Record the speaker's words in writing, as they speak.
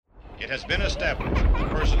It has been established that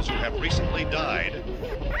persons who have recently died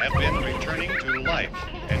have been returning to life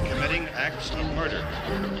and committing acts of murder.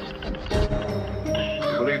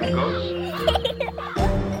 You believe in ghosts?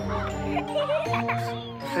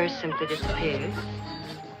 The first simply disappeared.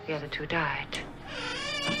 The other two died.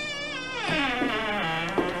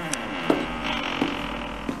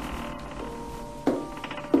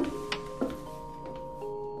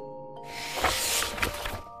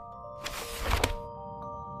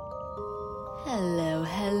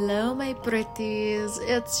 Hello, my pretties.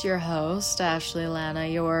 It's your host, Ashley Lana,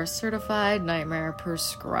 your certified nightmare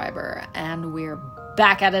prescriber, and we're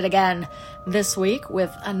back at it again this week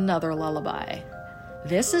with another lullaby.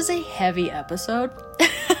 This is a heavy episode.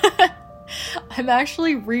 I'm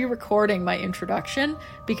actually re-recording my introduction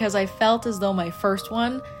because I felt as though my first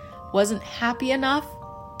one wasn't happy enough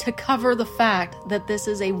to cover the fact that this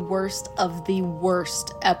is a worst of the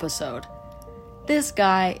worst episode. This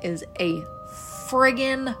guy is a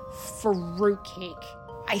friggin' fruitcake.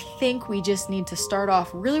 I think we just need to start off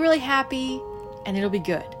really happy and it'll be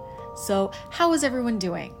good. So, how is everyone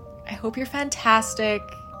doing? I hope you're fantastic.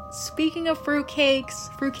 Speaking of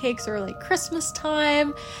fruitcakes are like Christmas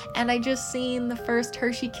time, and I just seen the first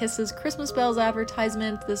Hershey Kisses Christmas Bells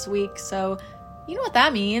advertisement this week, so you know what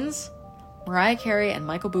that means. Mariah Carey and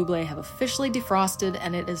Michael Bublé have officially defrosted,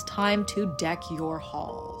 and it is time to deck your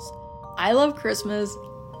halls. I love Christmas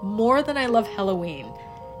more than I love Halloween,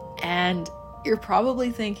 and you're probably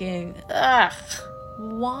thinking, ugh,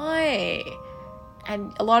 why?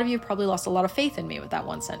 And a lot of you probably lost a lot of faith in me with that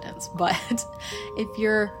one sentence, but if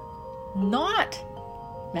you're not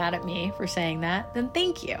mad at me for saying that, then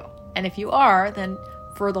thank you. And if you are, then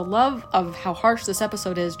for the love of how harsh this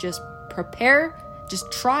episode is, just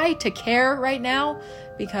try to care right now,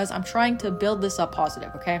 because I'm trying to build this up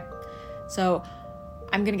positive, okay? So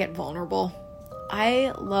I'm gonna get vulnerable.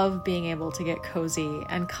 I love being able to get cozy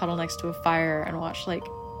and cuddle next to a fire and watch like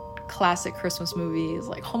classic Christmas movies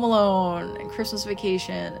like Home Alone and Christmas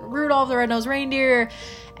Vacation and Rudolph the Red-Nosed Reindeer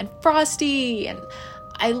and Frosty, and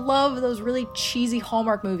I love those really cheesy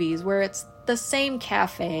Hallmark movies where it's the same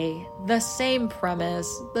cafe, the same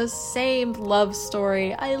premise, the same love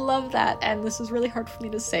story. I love that, and this is really hard for me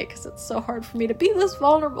to say because it's so hard for me to be this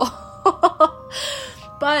vulnerable.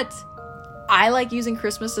 But I like using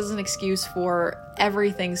Christmas as an excuse for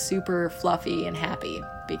everything super fluffy and happy,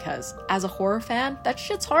 because as a horror fan, that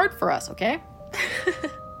shit's hard for us, okay?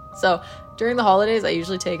 So during the holidays, I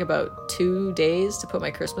usually take about 2 days to put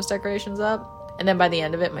my Christmas decorations up. And then by the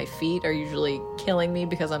end of it, my feet are usually killing me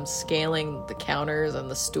because I'm scaling the counters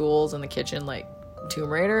and the stools in the kitchen like Tomb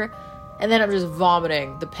Raider. And then I'm just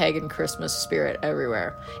vomiting the pagan Christmas spirit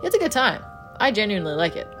everywhere. It's a good time. I genuinely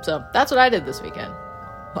like it. So that's what I did this weekend.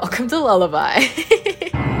 Welcome to Lullaby.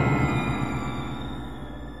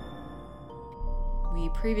 We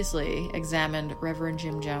previously examined Reverend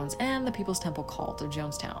Jim Jones and the People's Temple cult of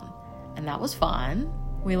Jonestown, and that was fun.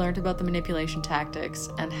 We learned about the manipulation tactics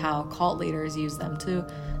and how cult leaders use them to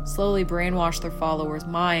slowly brainwash their followers'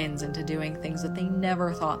 minds into doing things that they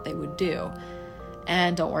never thought they would do.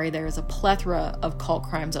 And don't worry, there is a plethora of cult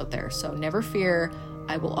crimes out there, so never fear,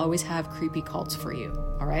 I will always have creepy cults for you,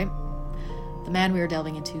 alright? The man we are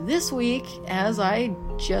delving into this week, as I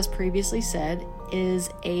just previously said,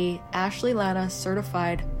 is a Ashley Lana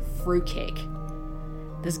certified fruitcake.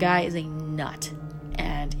 This guy is a nut,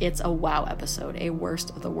 and it's a wow episode, a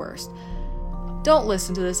worst of the worst. Don't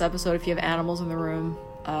listen to this episode if you have animals in the room.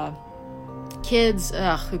 Kids,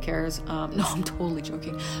 who cares? No, I'm totally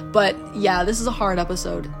joking. But yeah, this is a hard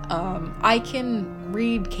episode. I can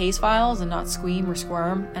read case files and not scream or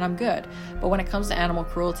squirm, and I'm good. But when it comes to animal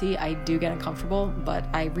cruelty, I do get uncomfortable, but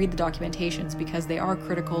I read the documentations because they are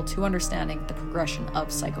critical to understanding the progression of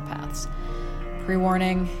psychopaths.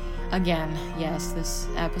 Pre-warning, again, yes, this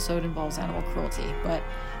episode involves animal cruelty, but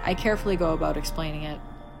I carefully go about explaining it.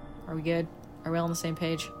 Are we good? Are we all on the same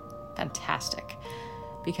page? Fantastic.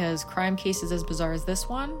 Because crime cases as bizarre as this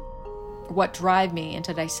one are what drive me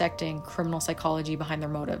into dissecting criminal psychology behind their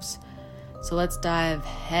motives. So let's dive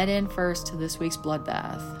head in first to this week's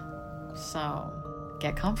bloodbath. So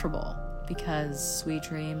get comfortable, because sweet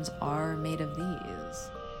dreams are made of these.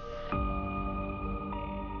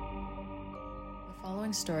 The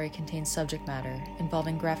following story contains subject matter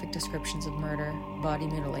involving graphic descriptions of murder, body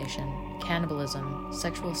mutilation, cannibalism,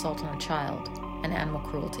 sexual assault on a child, and animal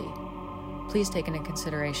cruelty. Please take into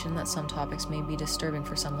consideration that some topics may be disturbing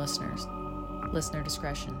for some listeners. Listener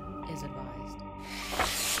discretion is advised.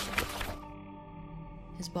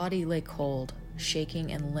 His body lay cold,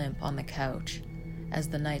 shaking and limp on the couch as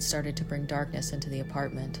the night started to bring darkness into the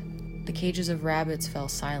apartment. The cages of rabbits fell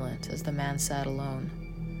silent as the man sat alone.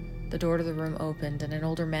 The door to the room opened and an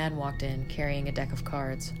older man walked in, carrying a deck of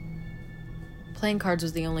cards. Playing cards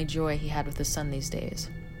was the only joy he had with his son these days.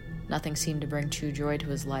 Nothing seemed to bring true joy to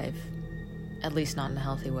his life, at least not in a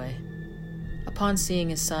healthy way. Upon seeing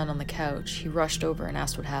his son on the couch, he rushed over and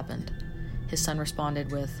asked what happened. His son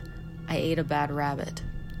responded with, "I ate a bad rabbit."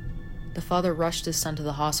 The father rushed his son to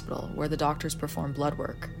the hospital, where the doctors performed blood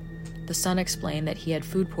work. The son explained that he had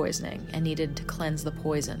food poisoning and needed to cleanse the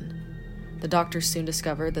poison. The doctors soon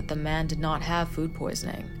discovered that the man did not have food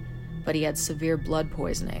poisoning, but he had severe blood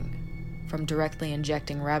poisoning from directly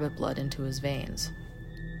injecting rabbit blood into his veins.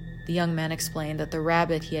 The young man explained that the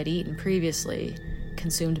rabbit he had eaten previously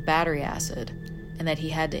consumed battery acid, and that he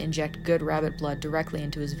had to inject good rabbit blood directly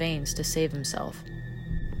into his veins to save himself.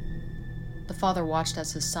 The father watched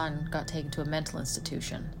as his son got taken to a mental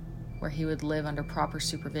institution, where he would live under proper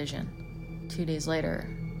supervision. 2 days later,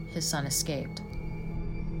 his son escaped.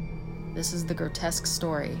 This is the grotesque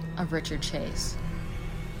story of Richard Chase,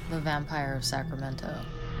 the vampire of Sacramento.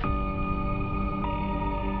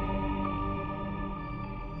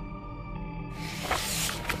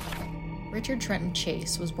 Richard Trenton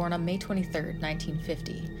Chase was born on May 23,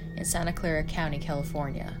 1950, in Santa Clara County,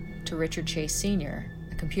 California, to Richard Chase Sr.,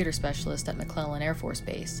 a computer specialist at McClellan Air Force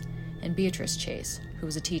Base, and Beatrice Chase, who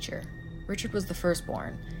was a teacher. Richard was the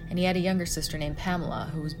firstborn, and he had a younger sister named Pamela,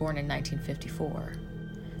 who was born in 1954.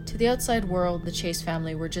 To the outside world, the Chase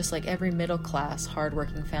family were just like every middle-class,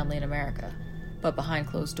 hard-working family in America. But behind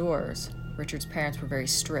closed doors, Richard's parents were very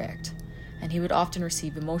strict, and he would often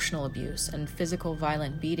receive emotional abuse and physical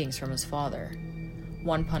violent beatings from his father.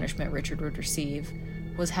 One punishment Richard would receive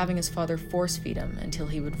was having his father force-feed him until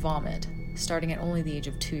he would vomit, starting at only the age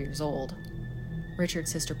of 2 years old.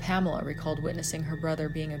 Richard's sister Pamela recalled witnessing her brother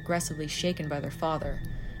being aggressively shaken by their father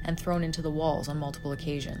and thrown into the walls on multiple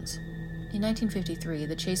occasions. In 1953,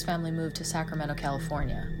 the Chase family moved to Sacramento,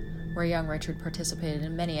 California, where young Richard participated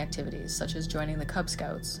in many activities, such as joining the Cub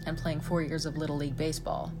Scouts and playing 4 years of Little League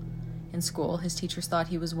baseball. In school, his teachers thought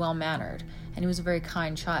he was well-mannered, and he was a very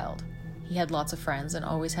kind child. He had lots of friends and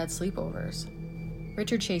always had sleepovers.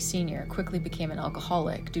 Richard Chase Sr. quickly became an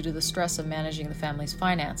alcoholic due to the stress of managing the family's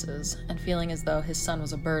finances and feeling as though his son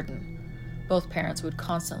was a burden. Both parents would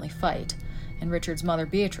constantly fight, and Richard's mother,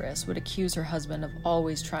 Beatrice, would accuse her husband of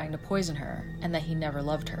always trying to poison her and that he never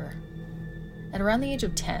loved her. At around the age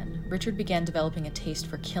of 10, Richard began developing a taste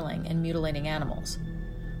for killing and mutilating animals.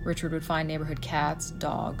 Richard would find neighborhood cats,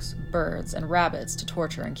 dogs, birds, and rabbits to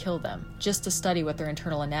torture and kill them, just to study what their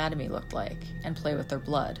internal anatomy looked like and play with their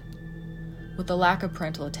blood. With the lack of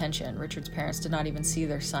parental attention, Richard's parents did not even see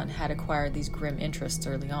their son had acquired these grim interests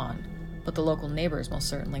early on, but the local neighbors most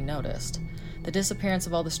certainly noticed. The disappearance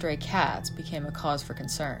of all the stray cats became a cause for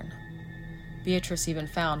concern. Beatrice even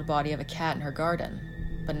found the body of a cat in her garden,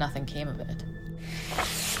 but nothing came of it.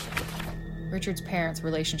 Richard's parents'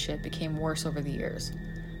 relationship became worse over the years.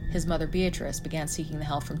 His mother, Beatrice, began seeking the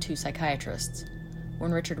help from 2 psychiatrists.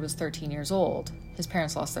 When Richard was 13 years old, his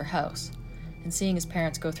parents lost their house, and seeing his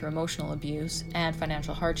parents go through emotional abuse and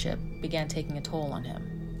financial hardship began taking a toll on him.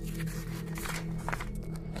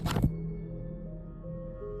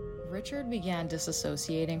 Richard began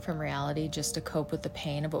disassociating from reality just to cope with the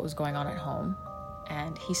pain of what was going on at home,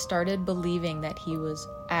 and he started believing that he was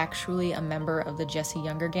actually a member of the Jesse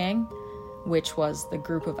Younger gang, which was the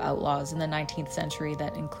group of outlaws in the 19th century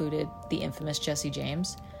that included the infamous Jesse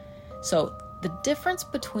James. So the difference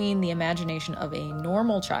between the imagination of a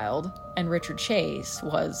normal child and Richard Chase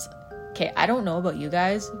was, okay, I don't know about you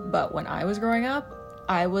guys, but when I was growing up,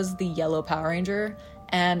 I was the yellow Power Ranger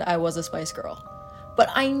and I was a Spice Girl. But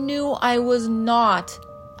I knew I was not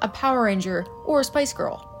a Power Ranger or a Spice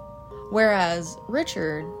Girl. Whereas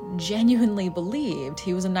Richard genuinely believed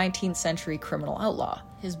he was a 19th century criminal outlaw.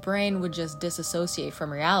 His brain would just disassociate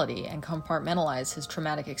from reality and compartmentalize his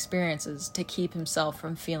traumatic experiences to keep himself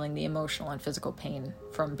from feeling the emotional and physical pain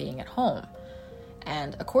from being at home.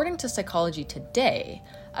 And according to Psychology Today,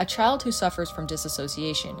 a child who suffers from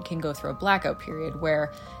disassociation can go through a blackout period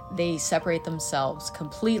where they separate themselves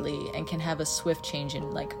completely and can have a swift change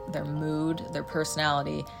in their mood, their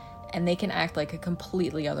personality, and they can act like a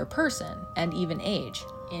completely other person and even age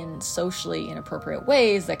in socially inappropriate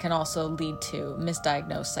ways that can also lead to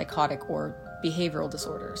misdiagnosed psychotic or behavioral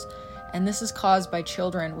disorders. And this is caused by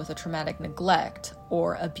children with a traumatic neglect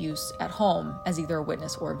or abuse at home as either a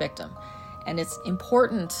witness or a victim. And it's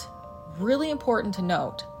important, really important to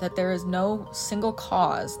note that there is no single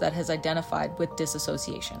cause that has identified with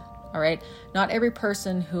disassociation, all right? Not every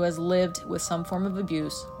person who has lived with some form of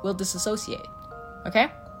abuse will disassociate, okay?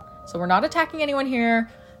 So we're not attacking anyone here.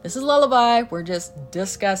 This is Lullaby. We're just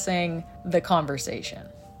discussing the conversation.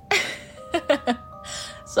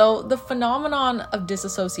 So the phenomenon of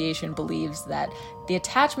disassociation believes that the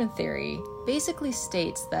attachment theory basically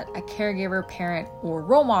states that a caregiver, parent, or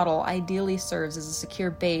role model ideally serves as a secure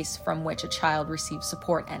base from which a child receives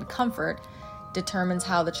support and comfort, determines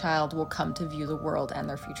how the child will come to view the world and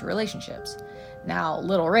their future relationships. Now,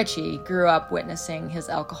 little Richie grew up witnessing his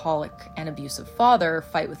alcoholic and abusive father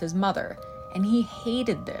fight with his mother, and he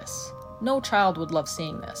hated this. No child would love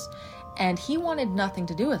seeing this. And he wanted nothing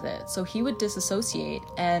to do with it, so he would disassociate,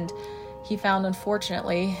 and he found,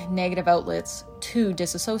 unfortunately, negative outlets to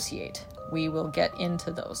disassociate. We will get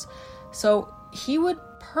into those. So he would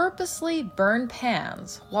purposely burn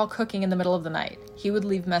pans while cooking in the middle of the night. He would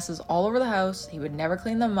leave messes all over the house, he would never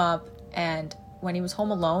clean them up, and when he was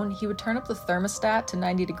home alone, he would turn up the thermostat to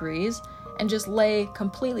 90 degrees and just lay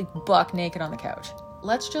completely buck naked on the couch.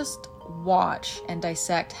 Let's just watch and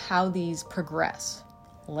dissect how these progress.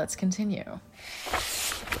 Let's continue.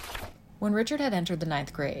 When Richard had entered the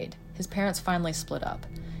 9th grade, his parents finally split up.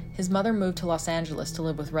 His mother moved to Los Angeles to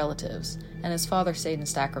live with relatives, and his father stayed in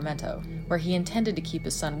Sacramento, where he intended to keep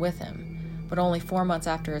his son with him. But only 4 months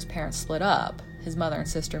after his parents split up, his mother and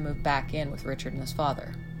sister moved back in with Richard and his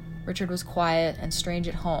father. Richard was quiet and strange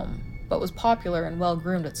at home, but was popular and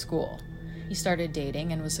well-groomed at school. He started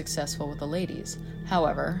dating and was successful with the ladies.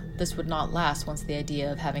 However, this would not last once the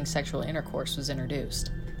idea of having sexual intercourse was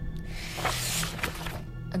introduced.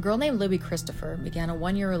 A girl named Libby Christopher began a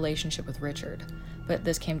 1-year relationship with Richard, but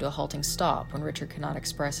this came to a halting stop when Richard could not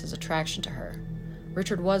express his attraction to her.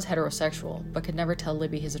 Richard was heterosexual, but could never tell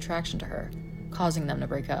Libby his attraction to her, causing them to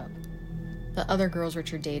break up. The other girls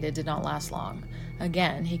Richard dated did not last long.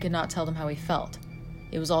 Again, he could not tell them how he felt.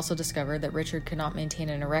 It was also discovered that Richard could not maintain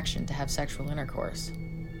an erection to have sexual intercourse.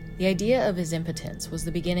 The idea of his impotence was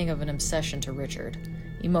the beginning of an obsession to Richard.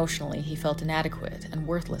 Emotionally, he felt inadequate and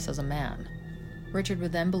worthless as a man. Richard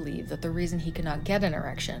would then believe that the reason he could not get an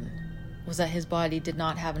erection was that his body did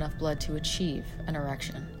not have enough blood to achieve an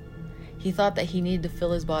erection. He thought that he needed to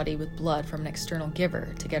fill his body with blood from an external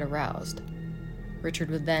giver to get aroused.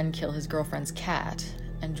 Richard would then kill his girlfriend's cat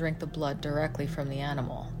and drink the blood directly from the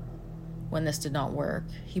animal. When this did not work,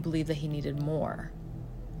 he believed that he needed more.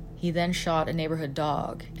 He then shot a neighborhood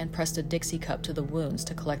dog and pressed a Dixie cup to the wounds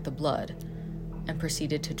to collect the blood, and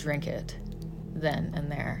proceeded to drink it, then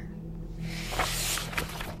and there.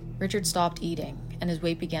 Richard stopped eating, and his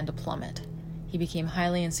weight began to plummet. He became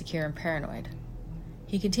highly insecure and paranoid.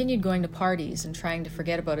 He continued going to parties and trying to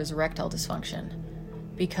forget about his erectile dysfunction.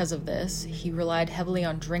 Because of this, he relied heavily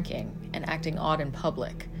on drinking and acting odd in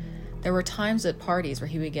public. There were times at parties where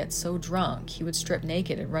he would get so drunk he would strip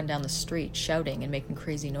naked and run down the street shouting and making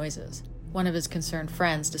crazy noises. One of his concerned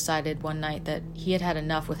friends decided one night that he had had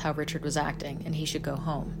enough with how Richard was acting and he should go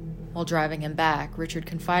home. While driving him back, Richard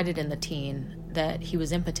confided in the teen that he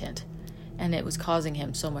was impotent, and it was causing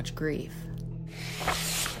him so much grief.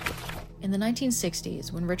 In the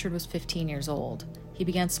 1960s, when Richard was 15 years old, he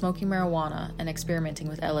began smoking marijuana and experimenting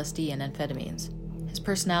with LSD and amphetamines. His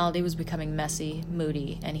personality was becoming messy,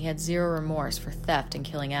 moody, and he had zero remorse for theft and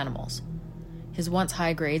killing animals. His once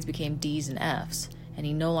high grades became D's and F's, and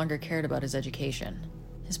he no longer cared about his education.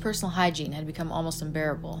 His personal hygiene had become almost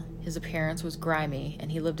unbearable. His appearance was grimy, and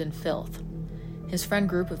he lived in filth. His friend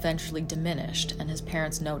group eventually diminished, and his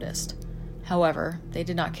parents noticed. However, they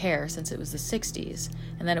did not care since it was the 60s,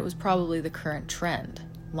 and that it was probably the current trend.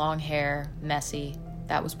 Long hair, messy,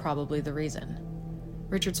 that was probably the reason.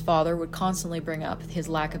 Richard's father would constantly bring up his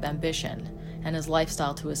lack of ambition and his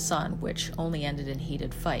lifestyle to his son, which only ended in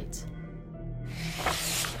heated fights.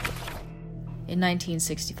 In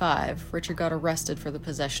 1965, Richard got arrested for the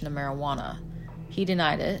possession of marijuana. He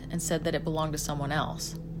denied it and said that it belonged to someone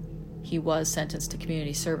else. He was sentenced to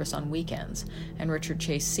community service on weekends, and Richard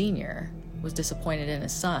Chase Sr. was disappointed in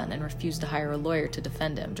his son and refused to hire a lawyer to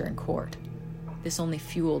defend him during court. This only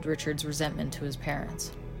fueled Richard's resentment to his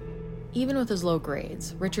parents. Even with his low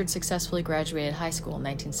grades, Richard successfully graduated high school in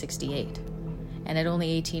 1968. And at only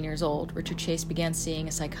 18 years old, Richard Chase began seeing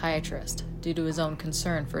a psychiatrist due to his own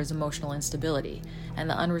concern for his emotional instability and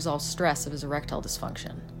the unresolved stress of his erectile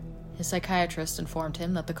dysfunction. His psychiatrist informed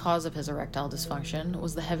him that the cause of his erectile dysfunction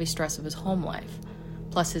was the heavy stress of his home life,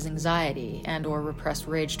 plus his anxiety and/or repressed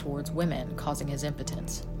rage towards women causing his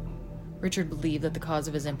impotence. Richard believed that the cause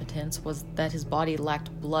of his impotence was that his body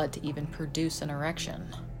lacked blood to even produce an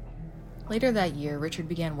erection. Later that year, Richard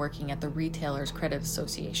began working at the Retailers Credit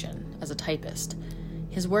Association as a typist.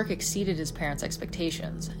 His work exceeded his parents'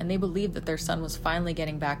 expectations, and they believed that their son was finally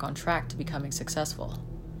getting back on track to becoming successful.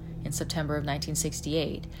 In September of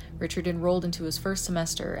 1968, Richard enrolled into his first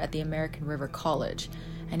semester at the American River College,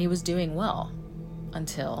 and he was doing well.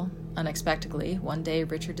 Until, unexpectedly, one day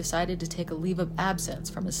Richard decided to take a leave of absence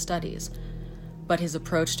from his studies, but his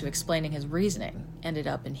approach to explaining his reasoning ended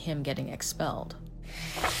up in him getting expelled.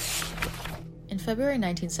 In February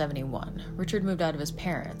 1971, Richard moved out of his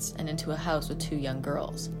parents and into a house with two young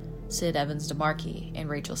girls, Sid Evans DeMarkey and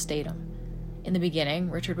Rachel Statham. In the beginning,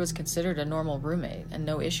 Richard was considered a normal roommate and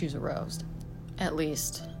no issues arose. At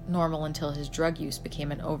least, normal until his drug use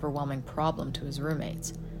became an overwhelming problem to his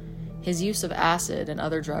roommates. His use of acid and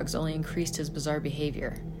other drugs only increased his bizarre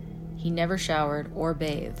behavior. He never showered or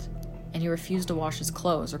bathed, and he refused to wash his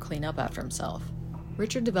clothes or clean up after himself.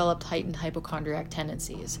 Richard developed heightened hypochondriac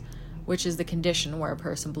tendencies, which is the condition where a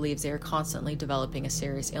person believes they are constantly developing a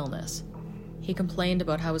serious illness. He complained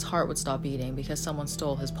about how his heart would stop beating because someone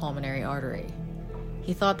stole his pulmonary artery.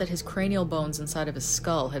 He thought that his cranial bones inside of his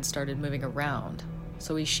skull had started moving around,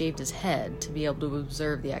 so he shaved his head to be able to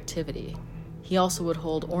observe the activity. He also would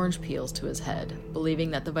hold orange peels to his head,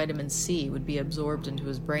 believing that the vitamin C would be absorbed into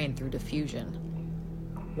his brain through diffusion.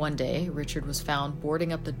 One day, Richard was found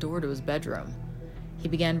boarding up the door to his bedroom. He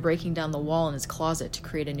began breaking down the wall in his closet to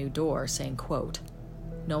create a new door, saying, quote,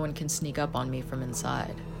 "No one can sneak up on me from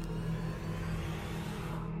inside."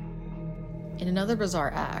 In another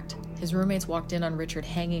bizarre act, his roommates walked in on Richard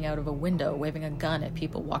hanging out of a window waving a gun at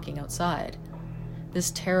people walking outside.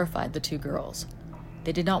 This terrified the two girls.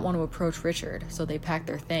 They did not want to approach Richard, so they packed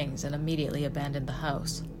their things and immediately abandoned the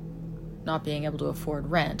house. Not being able to afford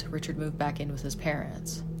rent, Richard moved back in with his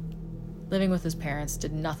parents. Living with his parents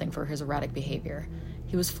did nothing for his erratic behavior.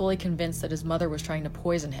 He was fully convinced that his mother was trying to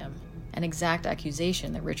poison him, an exact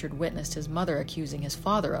accusation that Richard witnessed his mother accusing his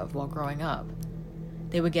father of while growing up.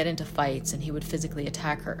 They would get into fights and he would physically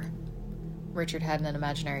attack her. Richard had an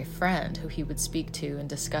imaginary friend who he would speak to and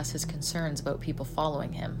discuss his concerns about people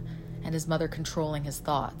following him, and his mother controlling his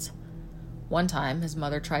thoughts. One time, his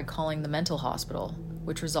mother tried calling the mental hospital,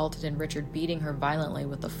 which resulted in Richard beating her violently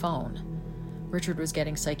with the phone. Richard was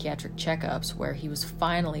getting psychiatric checkups where he was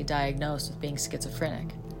finally diagnosed with being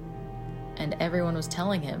schizophrenic. And everyone was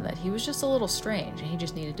telling him that he was just a little strange and he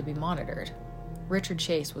just needed to be monitored. Richard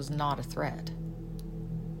Chase was not a threat.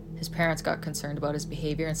 His parents got concerned about his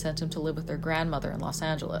behavior and sent him to live with their grandmother in Los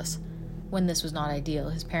Angeles. When this was not ideal,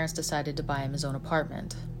 his parents decided to buy him his own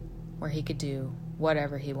apartment, where he could do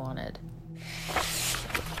whatever he wanted.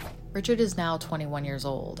 Richard is now 21 years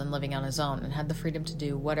old and living on his own and had the freedom to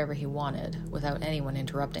do whatever he wanted without anyone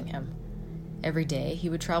interrupting him. Every day, he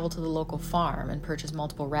would travel to the local farm and purchase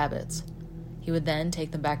multiple rabbits. He would then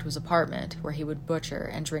take them back to his apartment, where he would butcher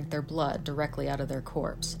and drink their blood directly out of their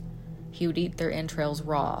corpse. He would eat their entrails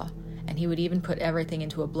raw, and he would even put everything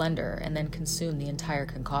into a blender and then consume the entire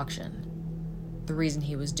concoction. The reason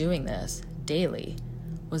he was doing this, daily,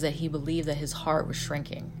 was that he believed that his heart was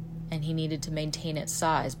shrinking, and he needed to maintain its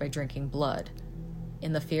size by drinking blood,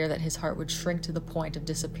 in the fear that his heart would shrink to the point of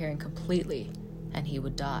disappearing completely, and he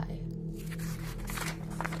would die.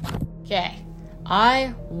 Okay,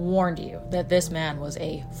 I warned you that this man was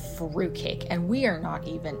a fruitcake, and we are not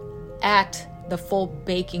even at the full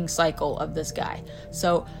baking cycle of this guy.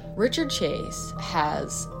 So Richard Chase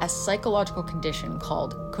has a psychological condition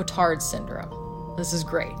called Cotard syndrome. This is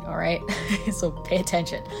great, all right? So pay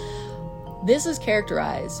attention. This is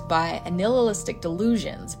characterized by nihilistic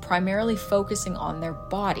delusions, primarily focusing on their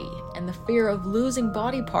body and the fear of losing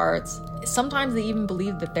body parts. Sometimes they even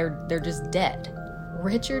believe that they're just dead.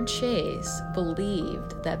 Richard Chase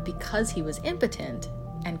believed that because he was impotent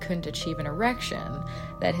and couldn't achieve an erection,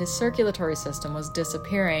 that his circulatory system was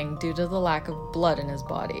disappearing due to the lack of blood in his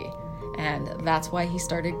body. And that's why he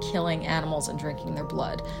started killing animals and drinking their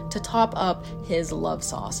blood, to top up his love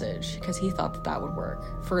sausage, because he thought that that would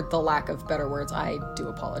work. For the lack of better words, I do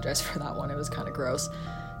apologize for that one. It was kind of gross.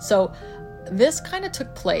 So this kind of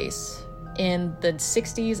took place in the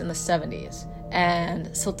 60s and the 70s. And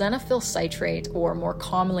sildenafil citrate, or more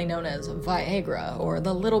commonly known as Viagra, or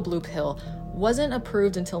the little blue pill, wasn't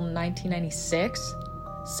approved until 1996.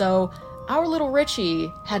 So our little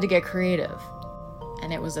Richie had to get creative.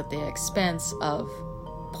 And it was at the expense of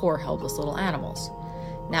poor, helpless little animals.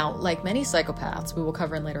 Now, like many psychopaths we will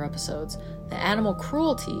cover in later episodes, the animal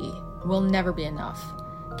cruelty will never be enough.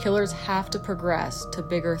 Killers have to progress to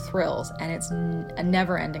bigger thrills, and it's a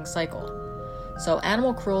never-ending cycle. So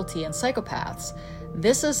animal cruelty and psychopaths,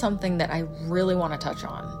 this is something that I really want to touch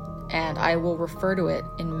on, and I will refer to it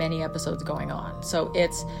in many episodes going on. So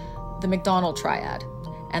it's the McDonald triad.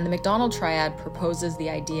 And the McDonald triad proposes the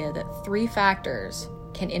idea that 3 factors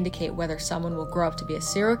can indicate whether someone will grow up to be a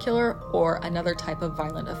serial killer or another type of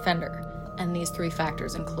violent offender. And these 3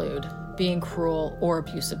 factors include being cruel or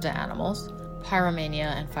abusive to animals,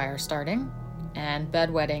 pyromania and fire starting, and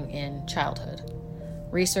bedwetting in childhood.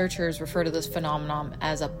 Researchers refer to this phenomenon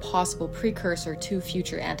as a possible precursor to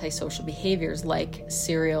future antisocial behaviors like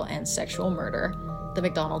serial and sexual murder. The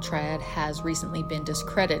McDonald triad has recently been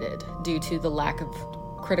discredited due to the lack of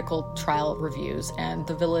critical trial reviews and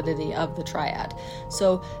the validity of the triad.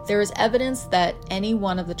 So there is evidence that any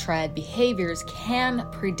one of the triad behaviors can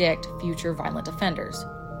predict future violent offenders.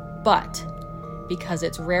 But because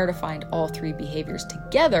it's rare to find all three behaviors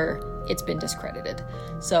together, it's been discredited.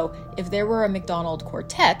 So if there were a McDonald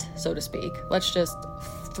quartet, so to speak, let's just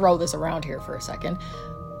throw this around here for a second,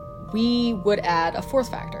 we would add a fourth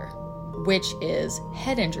factor, which is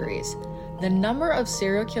head injuries. The number of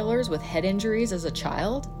serial killers with head injuries as a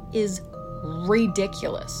child is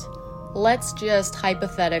ridiculous. Let's just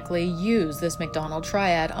hypothetically use this McDonald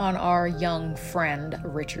triad on our young friend,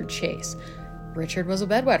 Richard Chase. Richard was a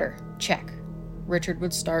bedwetter. Check. Richard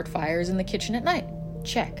would start fires in the kitchen at night.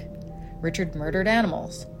 Check. Richard murdered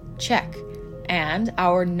animals. Check. And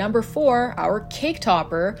our number 4, our cake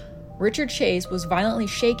topper, Richard Chase was violently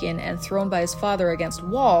shaken and thrown by his father against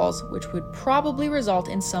walls, which would probably result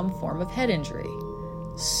in some form of head injury.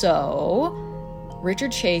 So,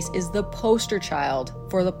 Richard Chase is the poster child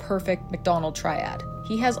for the perfect McDonald triad.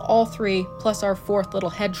 He has all three, plus our fourth little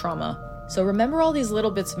head trauma. So remember all these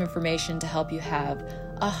little bits of information to help you have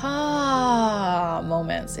aha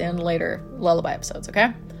moments in later lullaby episodes,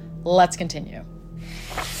 okay? Let's continue.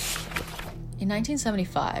 In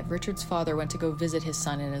 1975, Richard's father went to go visit his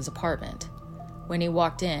son in his apartment. When he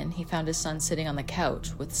walked in, he found his son sitting on the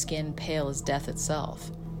couch with skin pale as death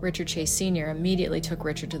itself. Richard Chase Sr. immediately took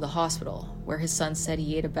Richard to the hospital, where his son said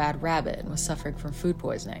he ate a bad rabbit and was suffering from food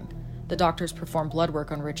poisoning. The doctors performed blood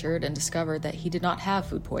work on Richard and discovered that he did not have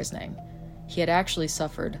food poisoning. He had actually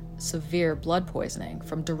suffered severe blood poisoning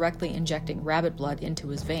from directly injecting rabbit blood into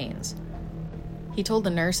his veins. He told the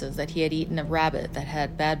nurses that he had eaten a rabbit that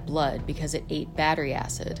had bad blood because it ate battery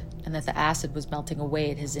acid, and that the acid was melting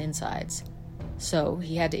away at his insides. So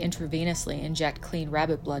he had to intravenously inject clean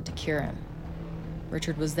rabbit blood to cure him.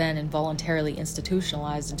 Richard was then involuntarily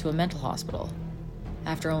institutionalized into a mental hospital.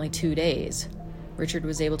 After only 2 days, Richard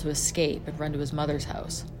was able to escape and run to his mother's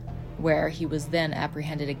house, where he was then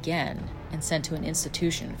apprehended again and sent to an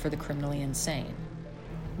institution for the criminally insane.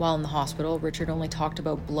 While in the hospital, Richard only talked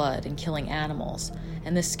about blood and killing animals,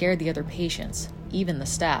 and this scared the other patients, even the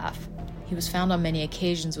staff. He was found on many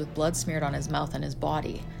occasions with blood smeared on his mouth and his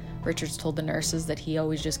body. Richards told the nurses that he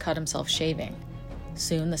always just cut himself shaving.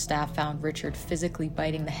 Soon, the staff found Richard physically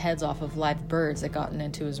biting the heads off of live birds that gotten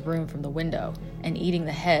into his room from the window, and eating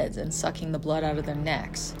the heads and sucking the blood out of their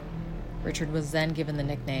necks. Richard was then given the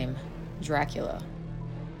nickname Dracula.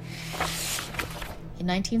 In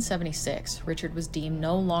 1976, Richard was deemed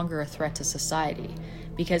no longer a threat to society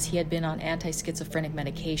because he had been on anti-schizophrenic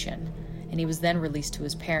medication, and he was then released to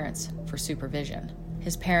his parents for supervision.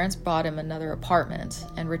 His parents bought him another apartment,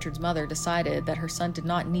 and Richard's mother decided that her son did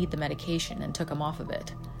not need the medication and took him off of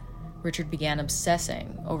it. Richard began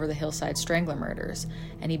obsessing over the Hillside Strangler murders,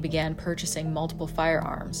 and he began purchasing multiple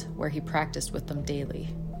firearms, where he practiced with them daily.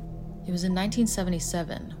 It was in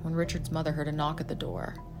 1977 when Richard's mother heard a knock at the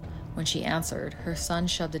door. When she answered, her son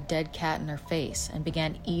shoved a dead cat in her face and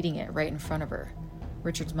began eating it right in front of her.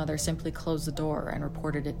 Richard's mother simply closed the door and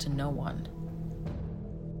reported it to no one.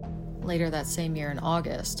 Later that same year in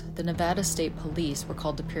August, the Nevada State Police were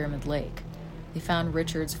called to Pyramid Lake. They found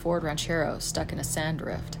Richard's Ford Ranchero stuck in a sand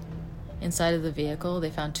drift. Inside of the vehicle, they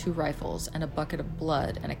found 2 rifles and a bucket of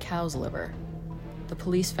blood and a cow's liver. The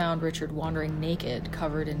police found Richard wandering naked,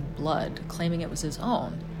 covered in blood, claiming it was his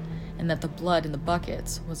own, and that the blood in the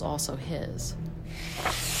buckets was also his.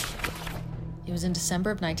 It was in December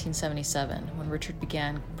of 1977 when Richard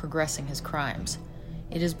began progressing his crimes.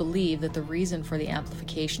 It is believed that the reason for the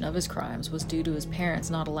amplification of his crimes was due to his parents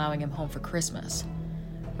not allowing him home for Christmas.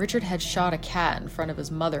 Richard had shot a cat in front of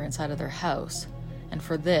his mother inside of their house, and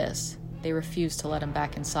for this, they refused to let him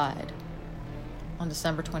back inside. On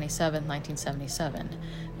December 27, 1977,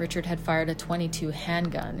 Richard had fired a .22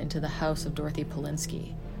 handgun into the house of Dorothy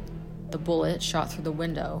Polinsky. The bullet shot through the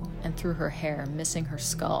window and through her hair, missing her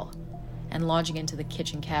skull, and lodging into the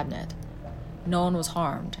kitchen cabinet. No one was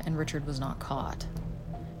harmed, and Richard was not caught.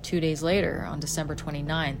 2 days later, on December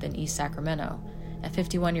 29th in East Sacramento, a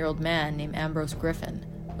 51-year-old man named Ambrose Griffin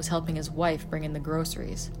was helping his wife bring in the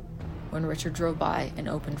groceries when Richard drove by and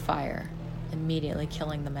opened fire, immediately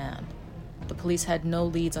killing the man. The police had no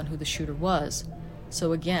leads on who the shooter was,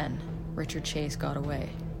 so again, Richard Chase got away.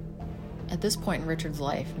 At this point in Richard's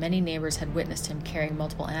life, many neighbors had witnessed him carrying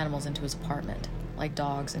multiple animals into his apartment, like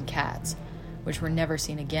dogs and cats, which were never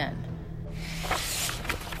seen again.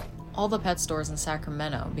 All the pet stores in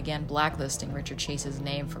Sacramento began blacklisting Richard Chase's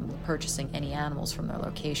name from purchasing any animals from their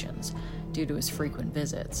locations due to his frequent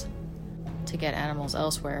visits. To get animals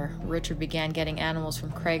elsewhere, Richard began getting animals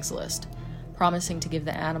from Craigslist, promising to give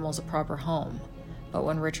the animals a proper home. But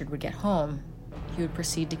when Richard would get home, he would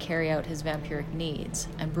proceed to carry out his vampiric needs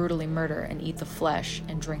and brutally murder and eat the flesh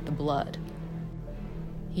and drink the blood.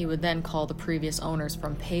 He would then call the previous owners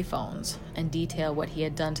from payphones and detail what he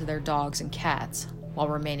had done to their dogs and cats while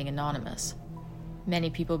remaining anonymous. Many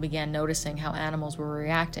people began noticing how animals were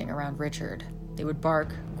reacting around Richard. They would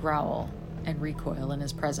bark, growl, and recoil in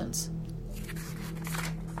his presence.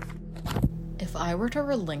 If I were to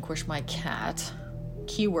relinquish my cat,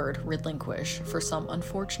 keyword relinquish, for some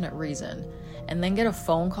unfortunate reason, and then get a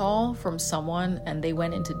phone call from someone and they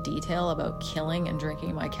went into detail about killing and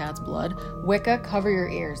drinking my cat's blood, Wicca, cover your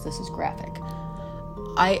ears, this is graphic.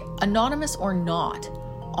 Anonymous or not,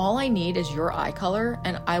 all I need is your eye color,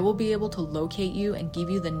 and I will be able to locate you and give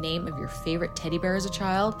you the name of your favorite teddy bear as a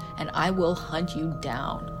child, and I will hunt you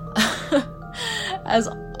down. As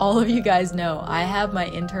all of you guys know, I have my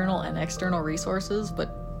internal and external resources,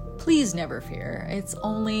 but please never fear. It's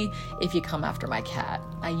only if you come after my cat.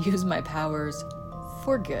 I use my powers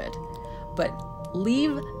for good. But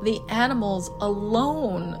leave the animals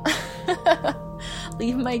alone.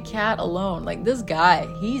 Leave my cat alone. Like, this guy,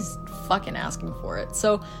 he's fucking asking for it.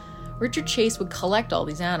 So Richard Chase would collect all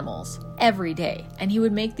these animals every day, and he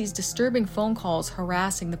would make these disturbing phone calls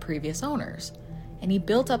harassing the previous owners. And he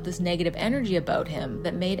built up this negative energy about him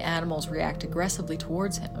that made animals react aggressively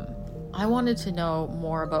towards him. I wanted to know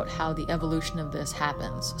more about how the evolution of this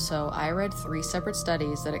happens, so I read 3 separate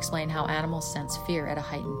studies that explain how animals sense fear at a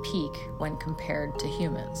heightened peak when compared to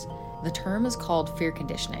humans. The term is called fear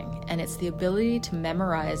conditioning, and it's the ability to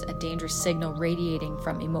memorize a dangerous signal radiating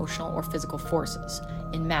from emotional or physical forces.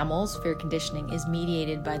 In mammals, fear conditioning is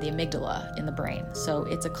mediated by the amygdala in the brain, so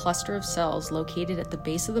it's a cluster of cells located at the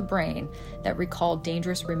base of the brain that recall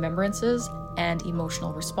dangerous remembrances and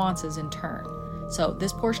emotional responses in turn. So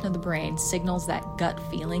this portion of the brain signals that gut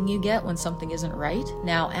feeling you get when something isn't right.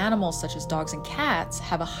 Now, animals such as dogs and cats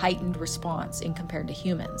have a heightened response in compared to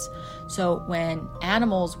humans. So when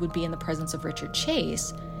animals would be in the presence of Richard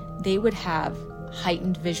Chase, they would have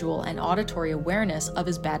heightened visual and auditory awareness of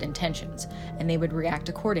his bad intentions, and they would react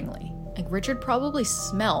accordingly. Like, Richard probably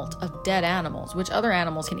smelt of dead animals, which other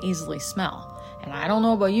animals can easily smell. And I don't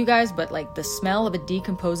know about you guys, but like the smell of a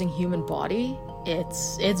decomposing human body,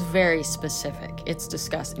 it's very specific. It's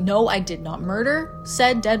disgusting. No, I did not murder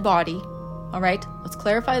said dead body. All right, let's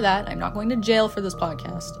clarify that. I'm not going to jail for this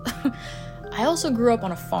podcast. I also grew up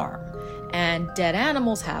on a farm, and dead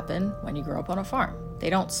animals happen when you grow up on a farm. They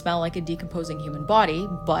don't smell like a decomposing human body,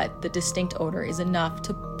 but the distinct odor is enough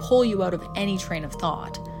to pull you out of any train of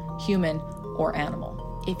thought, human or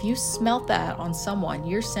animal. If you smelt that on someone,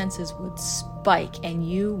 your senses would spike and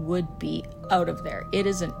you would be out of there. It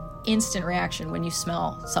is an instant reaction when you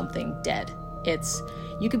smell something dead.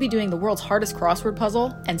 You could be doing the world's hardest crossword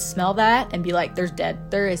puzzle and smell that and be like,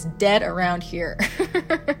 there is dead around here.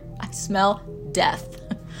 I smell death.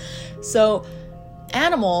 So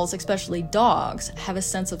animals, especially dogs, have a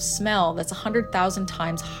sense of smell that's 100,000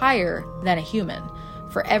 times higher than a human.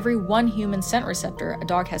 For every 1 human scent receptor, a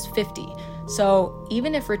dog has 50. So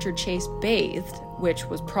even if Richard Chase bathed, which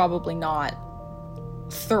was probably not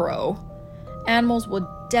thorough, animals would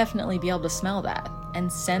definitely be able to smell that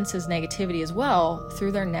and sense his negativity as well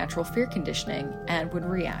through their natural fear conditioning and would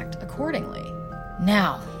react accordingly.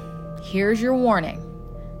 Now, here's your warning.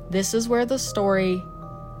 This is where the story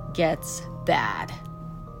gets bad.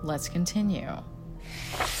 Let's continue.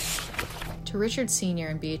 To Richard Sr.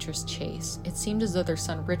 and Beatrice Chase, it seemed as though their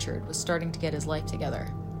son Richard was starting to get his life together.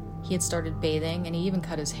 He had started bathing, and he even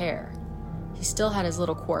cut his hair. He still had his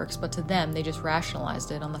little quirks, but to them, they just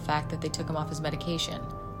rationalized it on the fact that they took him off his medication.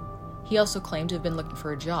 He also claimed to have been looking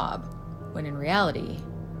for a job, when in reality,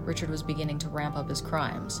 Richard was beginning to ramp up his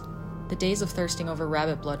crimes. The days of thirsting over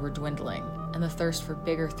rabbit blood were dwindling, and the thirst for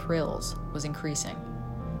bigger thrills was increasing.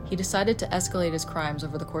 He decided to escalate his crimes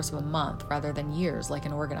over the course of a month rather than years like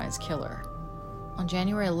an organized killer. On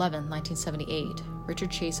January 11, 1978,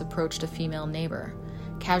 Richard Chase approached a female neighbor,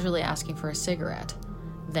 casually asking for a cigarette.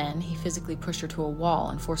 Then, he physically pushed her to a wall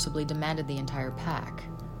and forcibly demanded the entire pack.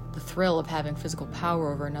 The thrill of having physical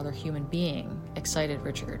power over another human being excited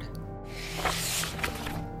Richard.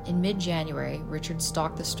 In mid-January, Richard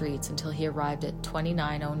stalked the streets until he arrived at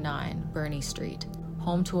 2909 Burney Street,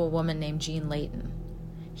 home to a woman named Jean Layton.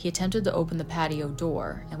 He attempted to open the patio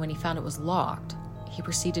door, and when he found it was locked, he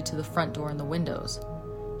proceeded to the front door and the windows.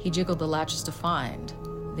 He jiggled the latches to find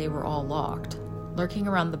they were all locked. Lurking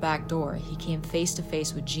around the back door, he came face to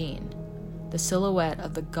face with Jean. The silhouette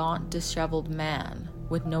of the gaunt, disheveled man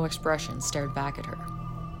with no expression stared back at her.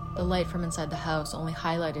 The light from inside the house only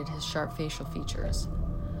highlighted his sharp facial features.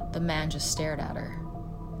 The man just stared at her.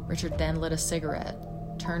 Richard then lit a cigarette,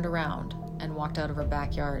 turned around, and walked out of her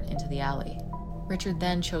backyard into the alley. Richard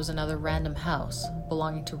then chose another random house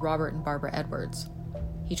belonging to Robert and Barbara Edwards.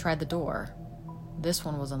 He tried the door. This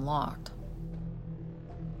one was unlocked.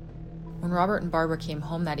 When Robert and Barbara came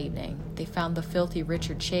home that evening, they found the filthy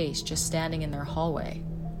Richard Chase just standing in their hallway.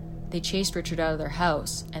 They chased Richard out of their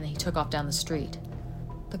house, and he took off down the street.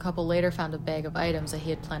 The couple later found a bag of items that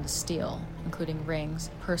he had planned to steal, including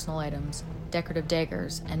rings, personal items, decorative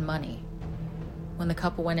daggers, and money. When the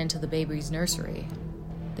couple went into the baby's nursery,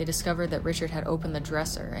 they discovered that Richard had opened the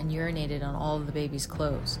dresser and urinated on all of the baby's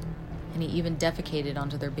clothes, and he even defecated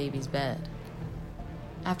onto their baby's bed.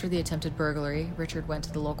 After the attempted burglary, Richard went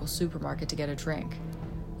to the local supermarket to get a drink.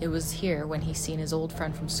 It was here when he seen his old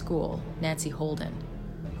friend from school, Nancy Holden,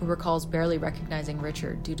 who recalls barely recognizing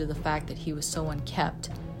Richard due to the fact that he was so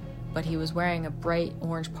unkempt, but he was wearing a bright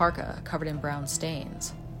orange parka covered in brown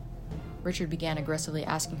stains. Richard began aggressively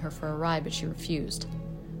asking her for a ride, but she refused.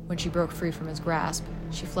 When she broke free from his grasp,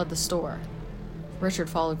 she fled the store. Richard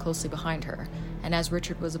followed closely behind her, and as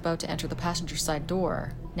Richard was about to enter the passenger side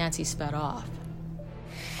door, Nancy sped off.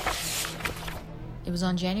 It was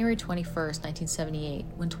on January 21st, 1978,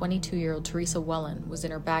 when 22-year-old Teresa Wellen was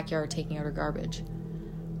in her backyard taking out her garbage.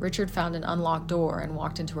 Richard found an unlocked door and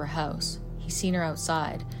walked into her house. He seen her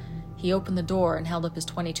outside. He opened the door and held up his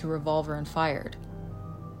 .22 revolver and fired.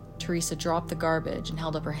 Teresa dropped the garbage and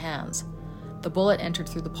held up her hands. The bullet entered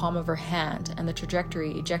through the palm of her hand, and the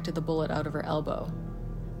trajectory ejected the bullet out of her elbow.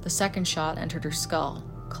 The second shot entered her skull,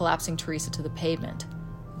 collapsing Teresa to the pavement.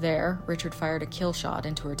 There, Richard fired a kill shot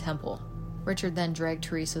into her temple. Richard then dragged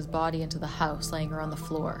Teresa's body into the house, laying her on the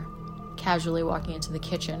floor. Casually walking into the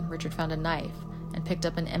kitchen, Richard found a knife and picked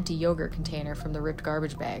up an empty yogurt container from the ripped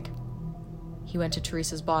garbage bag. He went to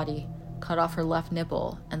Teresa's body, cut off her left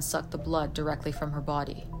nipple, and sucked the blood directly from her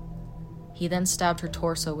body. He then stabbed her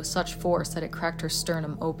torso with such force that it cracked her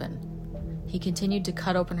sternum open. He continued to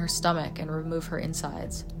cut open her stomach and remove her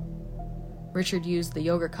insides. Richard used the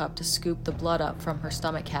yogurt cup to scoop the blood up from her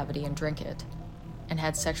stomach cavity and drink it, and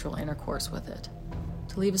had sexual intercourse with it.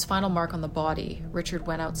 To leave his final mark on the body, Richard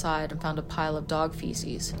went outside and found a pile of dog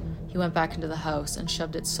feces. He went back into the house and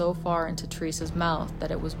shoved it so far into Teresa's mouth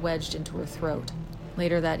that it was wedged into her throat.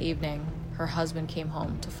 Later that evening, her husband came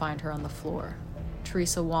home to find her on the floor.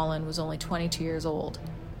 Teresa Wellen was only 22 years old,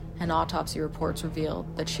 and autopsy reports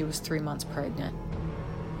revealed that she was 3 months pregnant.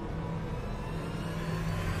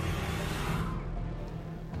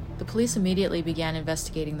 The police immediately began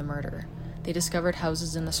investigating the murder. They discovered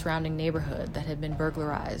houses in the surrounding neighborhood that had been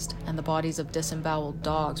burglarized, and the bodies of disemboweled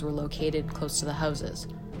dogs were located close to the houses.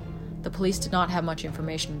 The police did not have much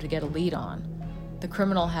information to get a lead on. The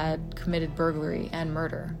criminal had committed burglary and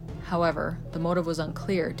murder. However, the motive was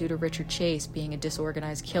unclear due to Richard Chase being a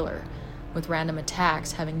disorganized killer, with random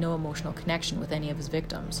attacks having no emotional connection with any of his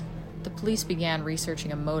victims. The police began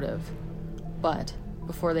researching a motive, but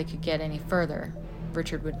before they could get any further,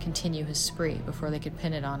 Richard would continue his spree before they could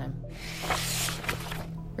pin it on him.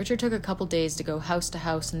 Richard took a couple days to go house to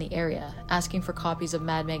house in the area, asking for copies of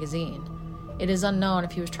Mad magazine. It is unknown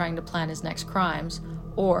if he was trying to plan his next crimes,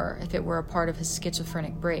 or if it were a part of his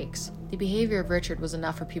schizophrenic breaks. The behavior of Richard was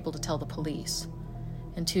enough for people to tell the police.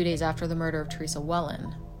 And 2 days after the murder of Teresa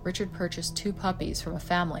Wellen, Richard purchased 2 puppies from a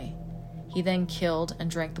family. He then killed and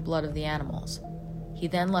drank the blood of the animals. He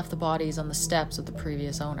then left the bodies on the steps of the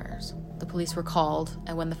previous owners. The police were called,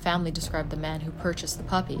 and when the family described the man who purchased the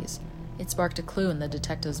puppies, it sparked a clue in the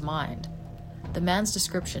detective's mind. The man's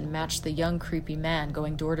description matched the young, creepy man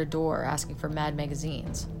going door to door asking for Mad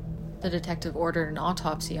magazines. The detective ordered an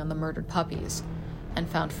autopsy on the murdered puppies and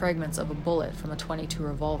found fragments of a bullet from a .22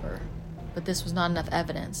 revolver. But this was not enough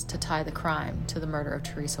evidence to tie the crime to the murder of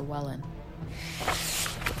Teresa Wellen.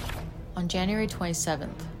 On January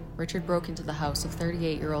 27th, Richard broke into the house of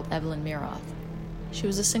 38-year-old Evelyn Miroth. She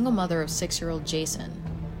was a single mother of 6-year-old Jason.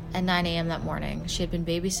 At 9 a.m. that morning, she had been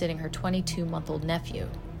babysitting her 22-month-old nephew.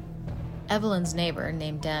 Evelyn's neighbor,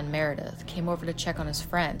 named Dan Meredith, came over to check on his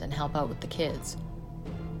friend and help out with the kids.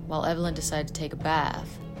 While Evelyn decided to take a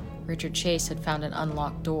bath, Richard Chase had found an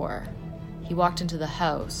unlocked door. He walked into the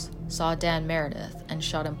house, saw Dan Meredith, and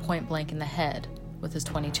shot him point blank in the head with his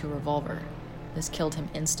 .22 revolver. This killed him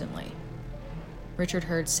instantly. Richard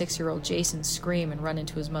heard 6-year-old Jason scream and run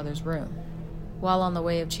into his mother's room. While on the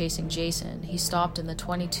way of chasing Jason, he stopped in the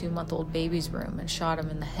 22-month-old baby's room and shot him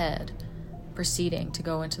in the head, proceeding to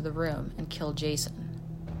go into the room and kill Jason.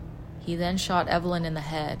 He then shot Evelyn in the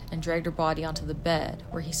head and dragged her body onto the bed,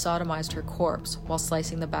 where he sodomized her corpse while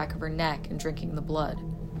slicing the back of her neck and drinking the blood.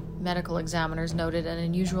 Medical examiners noted an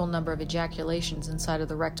unusual number of ejaculations inside of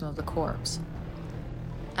the rectum of the corpse.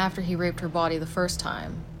 After he raped her body the first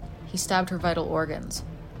time, he stabbed her vital organs,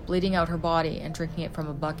 bleeding out her body and drinking it from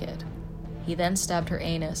a bucket. He then stabbed her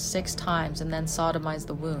anus 6 times and then sodomized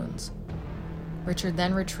the wounds. Richard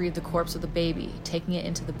then retrieved the corpse of the baby, taking it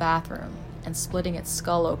into the bathroom and splitting its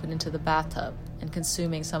skull open into the bathtub and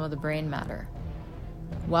consuming some of the brain matter.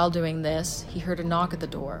 While doing this, he heard a knock at the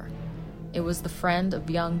door. It was the friend of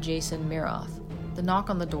young Jason Miroth. The knock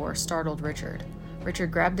on the door startled Richard. Richard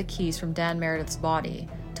grabbed the keys from Dan Meredith's body,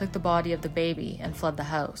 took the body of the baby, and fled the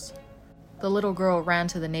house. The little girl ran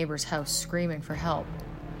to the neighbor's house, screaming for help.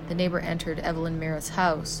 The neighbor entered Evelyn Miroth's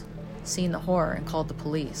house, seen the horror, and called the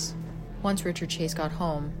police. Once Richard Chase got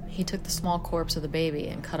home, he took the small corpse of the baby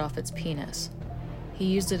and cut off its penis. He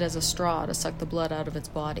used it as a straw to suck the blood out of its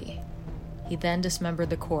body. He then dismembered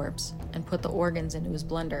the corpse and put the organs into his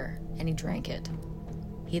blender, and he drank it.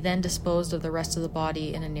 He then disposed of the rest of the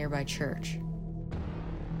body in a nearby church.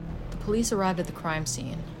 The police arrived at the crime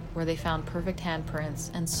scene, where they found perfect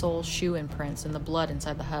handprints and sole shoe imprints in the blood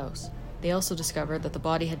inside the house. They also discovered that the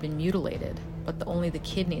body had been mutilated, but only the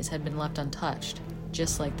kidneys had been left untouched,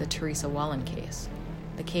 just like the Teresa Wellen case.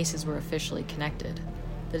 The cases were officially connected.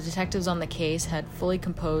 The detectives on the case had fully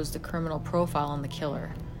composed the criminal profile on the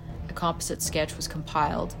killer. A composite sketch was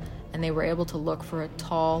compiled, and they were able to look for a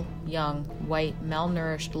tall, young, white,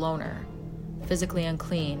 malnourished loner, physically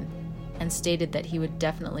unclean, and stated that he would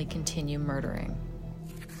definitely continue murdering.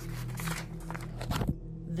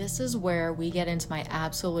 This is where we get into my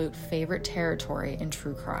absolute favorite territory in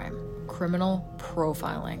true crime: criminal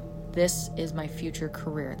profiling. This is my future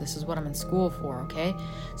career. This is what I'm in school for, okay?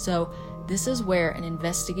 So this is where an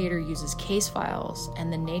investigator uses case files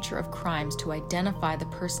and the nature of crimes to identify the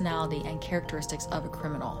personality and characteristics of a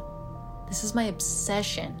criminal. This is my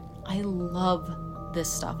obsession. I love this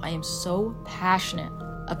stuff. I am so passionate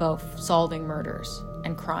about solving murders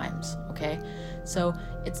and crimes, okay? So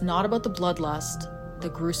it's not about the bloodlust, the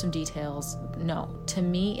gruesome details. No, to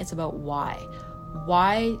me, it's about why.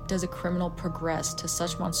 Why does a criminal progress to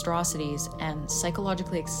such monstrosities and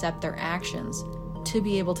psychologically accept their actions to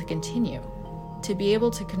be able to continue? To be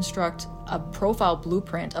able to construct a profile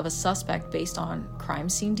blueprint of a suspect based on crime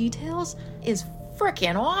scene details is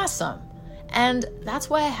freaking awesome. And that's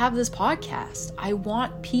why I have this podcast. I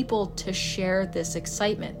want people to share this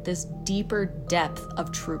excitement, this deeper depth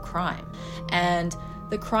of true crime. And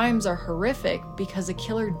the crimes are horrific because the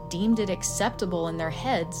killer deemed it acceptable in their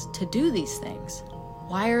heads to do these things.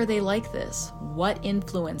 Why are they like this? What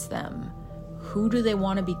influenced them? Who do they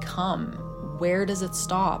want to become? Where does it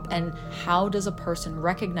stop? And how does a person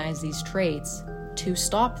recognize these traits to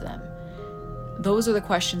stop them? Those are the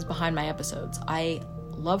questions behind my episodes. I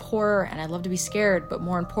love horror and I love to be scared, but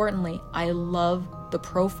more importantly, I love the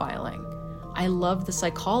profiling. I love the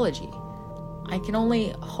psychology. I can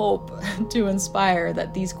only hope to inspire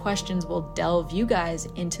that these questions will delve you guys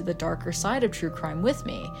into the darker side of true crime with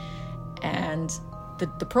me. And the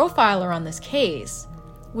profiler on this case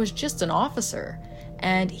was just an officer,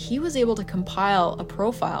 and he was able to compile a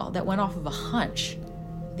profile that went off of a hunch.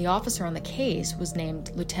 The officer on the case was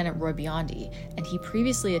named Lieutenant Roy Biondi, and he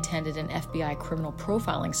previously attended an FBI criminal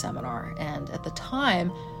profiling seminar, and at the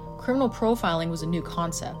time, criminal profiling was a new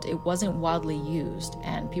concept. It wasn't widely used,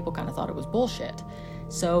 and people kind of thought it was bullshit.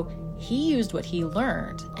 So he used what he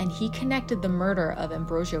learned, and he connected the murder of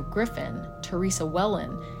Ambrosio Griffin, Teresa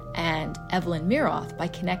Wellen, and Evelyn Miroth by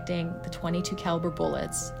connecting the .22 caliber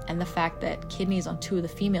bullets and the fact that kidneys on 2 of the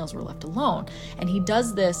females were left alone. And he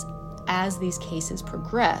does this as these cases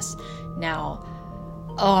progress. Now,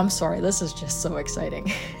 I'm sorry, this is just so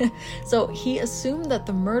exciting. So he assumed that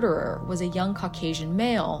the murderer was a young Caucasian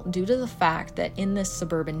male due to the fact that in this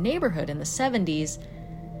suburban neighborhood in the 70s,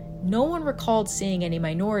 no one recalled seeing any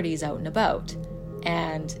minorities out and about.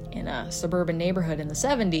 And in a suburban neighborhood in the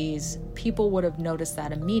 70s, people would have noticed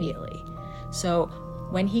that immediately. So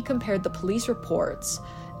when he compared the police reports,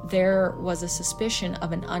 there was a suspicion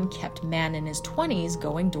of an unkept man in his 20s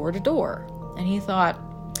going door to door. And he thought,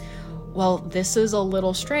 well, this is a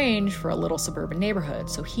little strange for a little suburban neighborhood.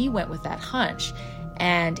 So he went with that hunch,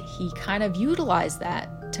 and he kind of utilized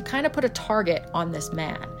that to kind of put a target on this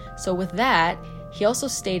man. So with that, he also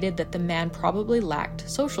stated that the man probably lacked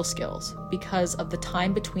social skills because of the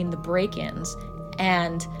time between the break-ins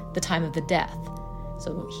and the time of the death.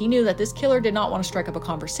 So he knew that this killer did not want to strike up a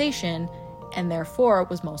conversation, and therefore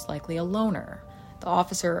was most likely a loner. The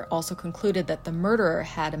officer also concluded that the murderer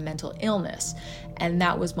had a mental illness, and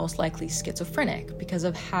that was most likely schizophrenic because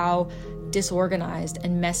of how disorganized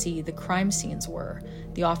and messy the crime scenes were.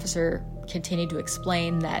 The officer continued to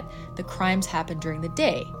explain that the crimes happened during the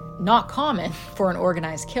day, not common for an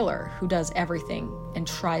organized killer who does everything and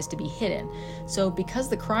tries to be hidden. So because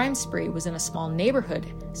the crime spree was in a small neighborhood,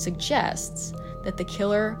 suggests that the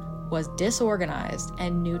killer was disorganized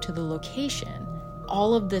and new to the location.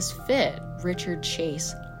 All of this fit Richard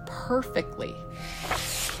Chase perfectly.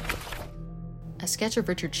 A sketch of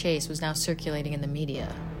Richard Chase was now circulating in the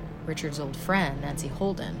media. Richard's old friend, Nancy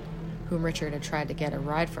Holden, whom Richard had tried to get a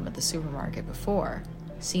ride from at the supermarket before,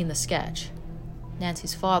 seen the sketch.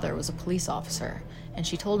 Nancy's father was a police officer, and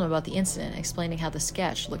she told him about the incident, explaining how the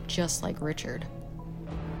sketch looked just like Richard.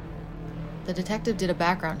 The detective did a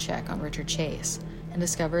background check on Richard Chase and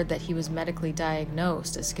discovered that he was medically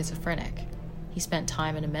diagnosed as schizophrenic. He spent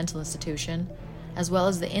time in a mental institution, as well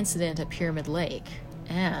as the incident at Pyramid Lake,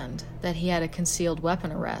 and that he had a concealed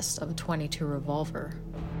weapon arrest of a .22 revolver.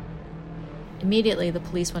 Immediately, the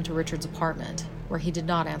police went to Richard's apartment, where he did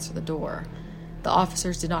not answer the door. The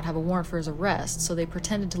officers did not have a warrant for his arrest, so they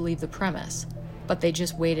pretended to leave the premise, but they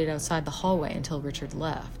just waited outside the hallway until Richard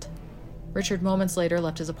left. Richard moments later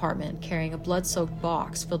left his apartment carrying a blood-soaked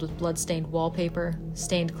box filled with blood-stained wallpaper,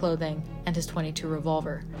 stained clothing, and his .22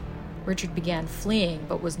 revolver. Richard began fleeing,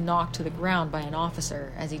 but was knocked to the ground by an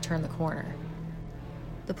officer as he turned the corner.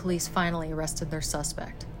 The police finally arrested their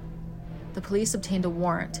suspect. The police obtained a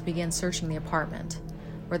warrant to begin searching the apartment,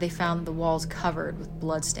 where they found the walls covered with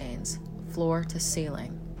bloodstains, floor to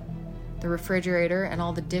ceiling. The refrigerator and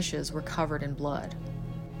all the dishes were covered in blood.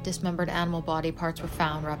 Dismembered animal body parts were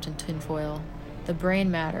found wrapped in tinfoil. The brain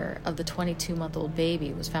matter of the 22-month-old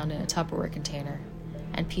baby was found in a Tupperware container,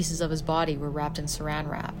 and pieces of his body were wrapped in saran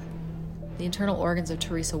wrap. The internal organs of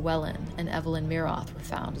Teresa Wellen and Evelyn Miroth were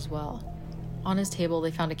found as well. On his table, they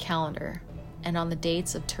found a calendar, and on the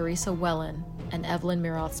dates of Teresa Wellen and Evelyn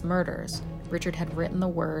Miroth's murders, Richard had written the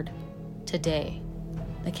word today.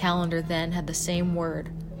 The calendar then had the same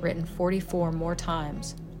word written 44 more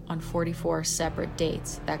times on 44 separate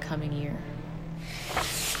dates that coming year.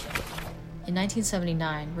 In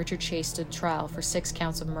 1979, Richard Chase stood trial for 6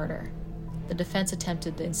 counts of murder. The defense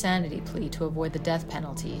attempted the insanity plea to avoid the death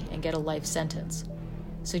penalty and get a life sentence,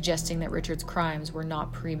 suggesting that Richard's crimes were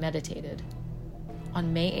not premeditated.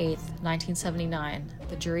 On May 8, 1979,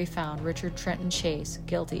 the jury found Richard Trenton Chase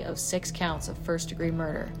guilty of 6 counts of first-degree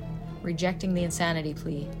murder, rejecting the insanity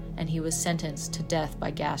plea, and he was sentenced to death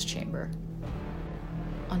by gas chamber.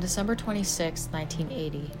 On December 26,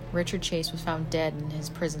 1980, Richard Chase was found dead in his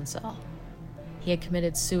prison cell. He had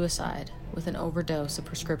committed suicide with an overdose of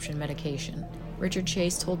prescription medication. Richard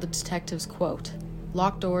Chase told the detectives, quote,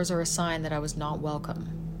 "Locked doors are a sign that I was not welcome,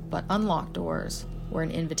 but unlocked doors were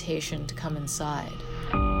an invitation to come inside."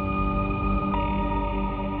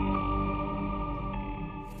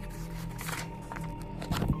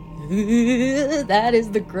 That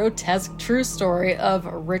is the grotesque true story of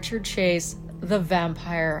Richard Chase, the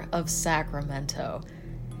Vampire of Sacramento.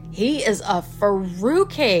 He is a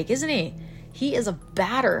fruitcake, isn't he? He is a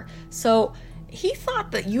batter. So he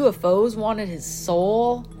thought that UFOs wanted his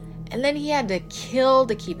soul, and then he had to kill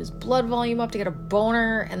to keep his blood volume up to get a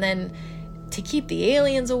boner, and then to keep the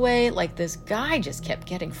aliens away. Like, this guy just kept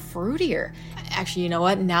getting fruitier. Actually, you know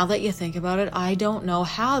what? Now that you think about it, I don't know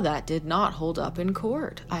how that did not hold up in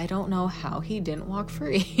court. I don't know how he didn't walk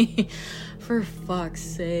free. For fuck's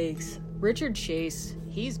sakes. Richard Chase,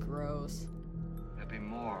 he's gross. There'll be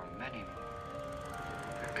more, many more.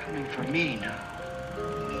 They're coming for me now.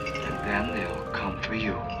 And then they'll come for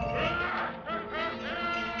you.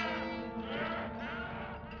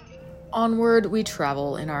 Onward we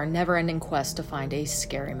travel in our never-ending quest to find a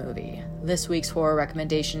scary movie. This week's horror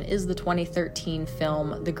recommendation is the 2013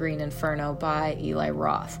 film The Green Inferno by Eli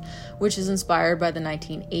Roth, which is inspired by the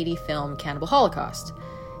 1980 film Cannibal Holocaust.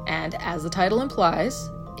 And as the title implies,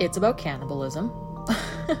 it's about cannibalism.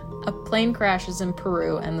 A plane crashes in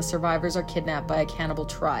Peru and the survivors are kidnapped by a cannibal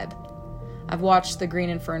tribe. I've watched The Green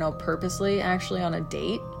Inferno purposely, actually on a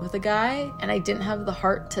date with a guy, and I didn't have the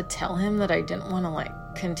heart to tell him that I didn't want to,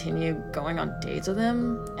 continue going on dates with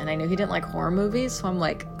him, and I knew he didn't like horror movies, so I'm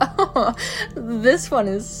like, oh, this one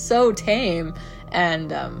is so tame,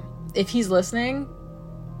 and if he's listening,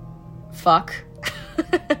 fuck,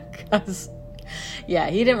 because, yeah,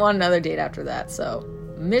 he didn't want another date after that, so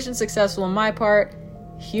mission successful on my part,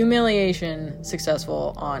 humiliation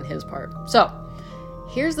successful on his part. So,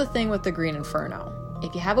 here's the thing with The Green Inferno.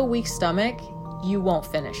 If you have a weak stomach, you won't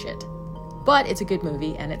finish it. But it's a good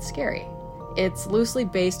movie and it's scary. It's loosely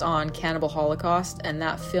based on Cannibal Holocaust, and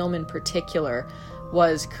that film in particular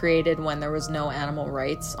was created when there was no animal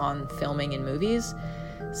rights on filming in movies.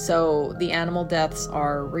 So the animal deaths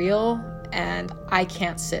are real, and I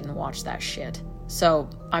can't sit and watch that shit. So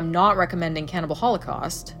I'm not recommending Cannibal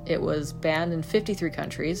Holocaust. It was banned in 53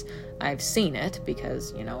 countries. I've seen it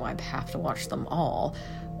because, you know, I have to watch them all,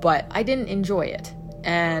 but I didn't enjoy it.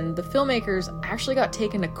 And the filmmakers actually got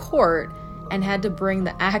taken to court and had to bring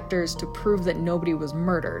the actors to prove that nobody was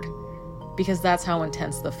murdered, because that's how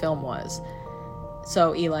intense the film was.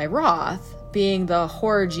 So Eli Roth, being the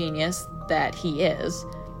horror genius that he is,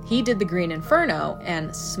 he did The Green Inferno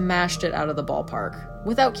and smashed it out of the ballpark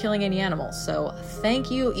without killing any animals. So thank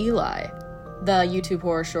you, Eli. The YouTube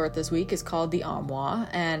horror short this week is called The Armoire,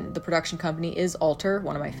 and the production company is Alter,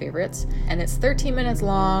 one of my favorites. And it's 13 minutes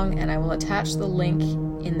long, and I will attach the link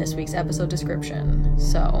in this week's episode description.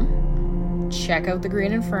 So check out The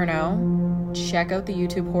Green Inferno, check out the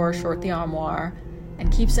YouTube horror short The Armoire,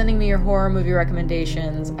 and keep sending me your horror movie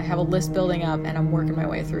recommendations. I have a list building up, and I'm working my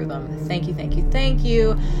way through them. Thank you, thank you, thank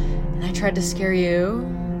you. And I tried to scare you.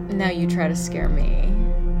 Now you try to scare me.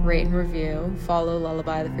 Rate and review. Follow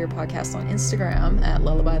Lullaby the Fear Podcast on Instagram at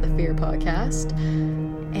Lullaby the Fear Podcast.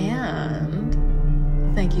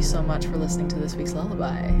 And thank you so much for listening to this week's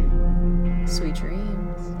lullaby. Sweet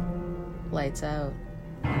dreams. Lights out.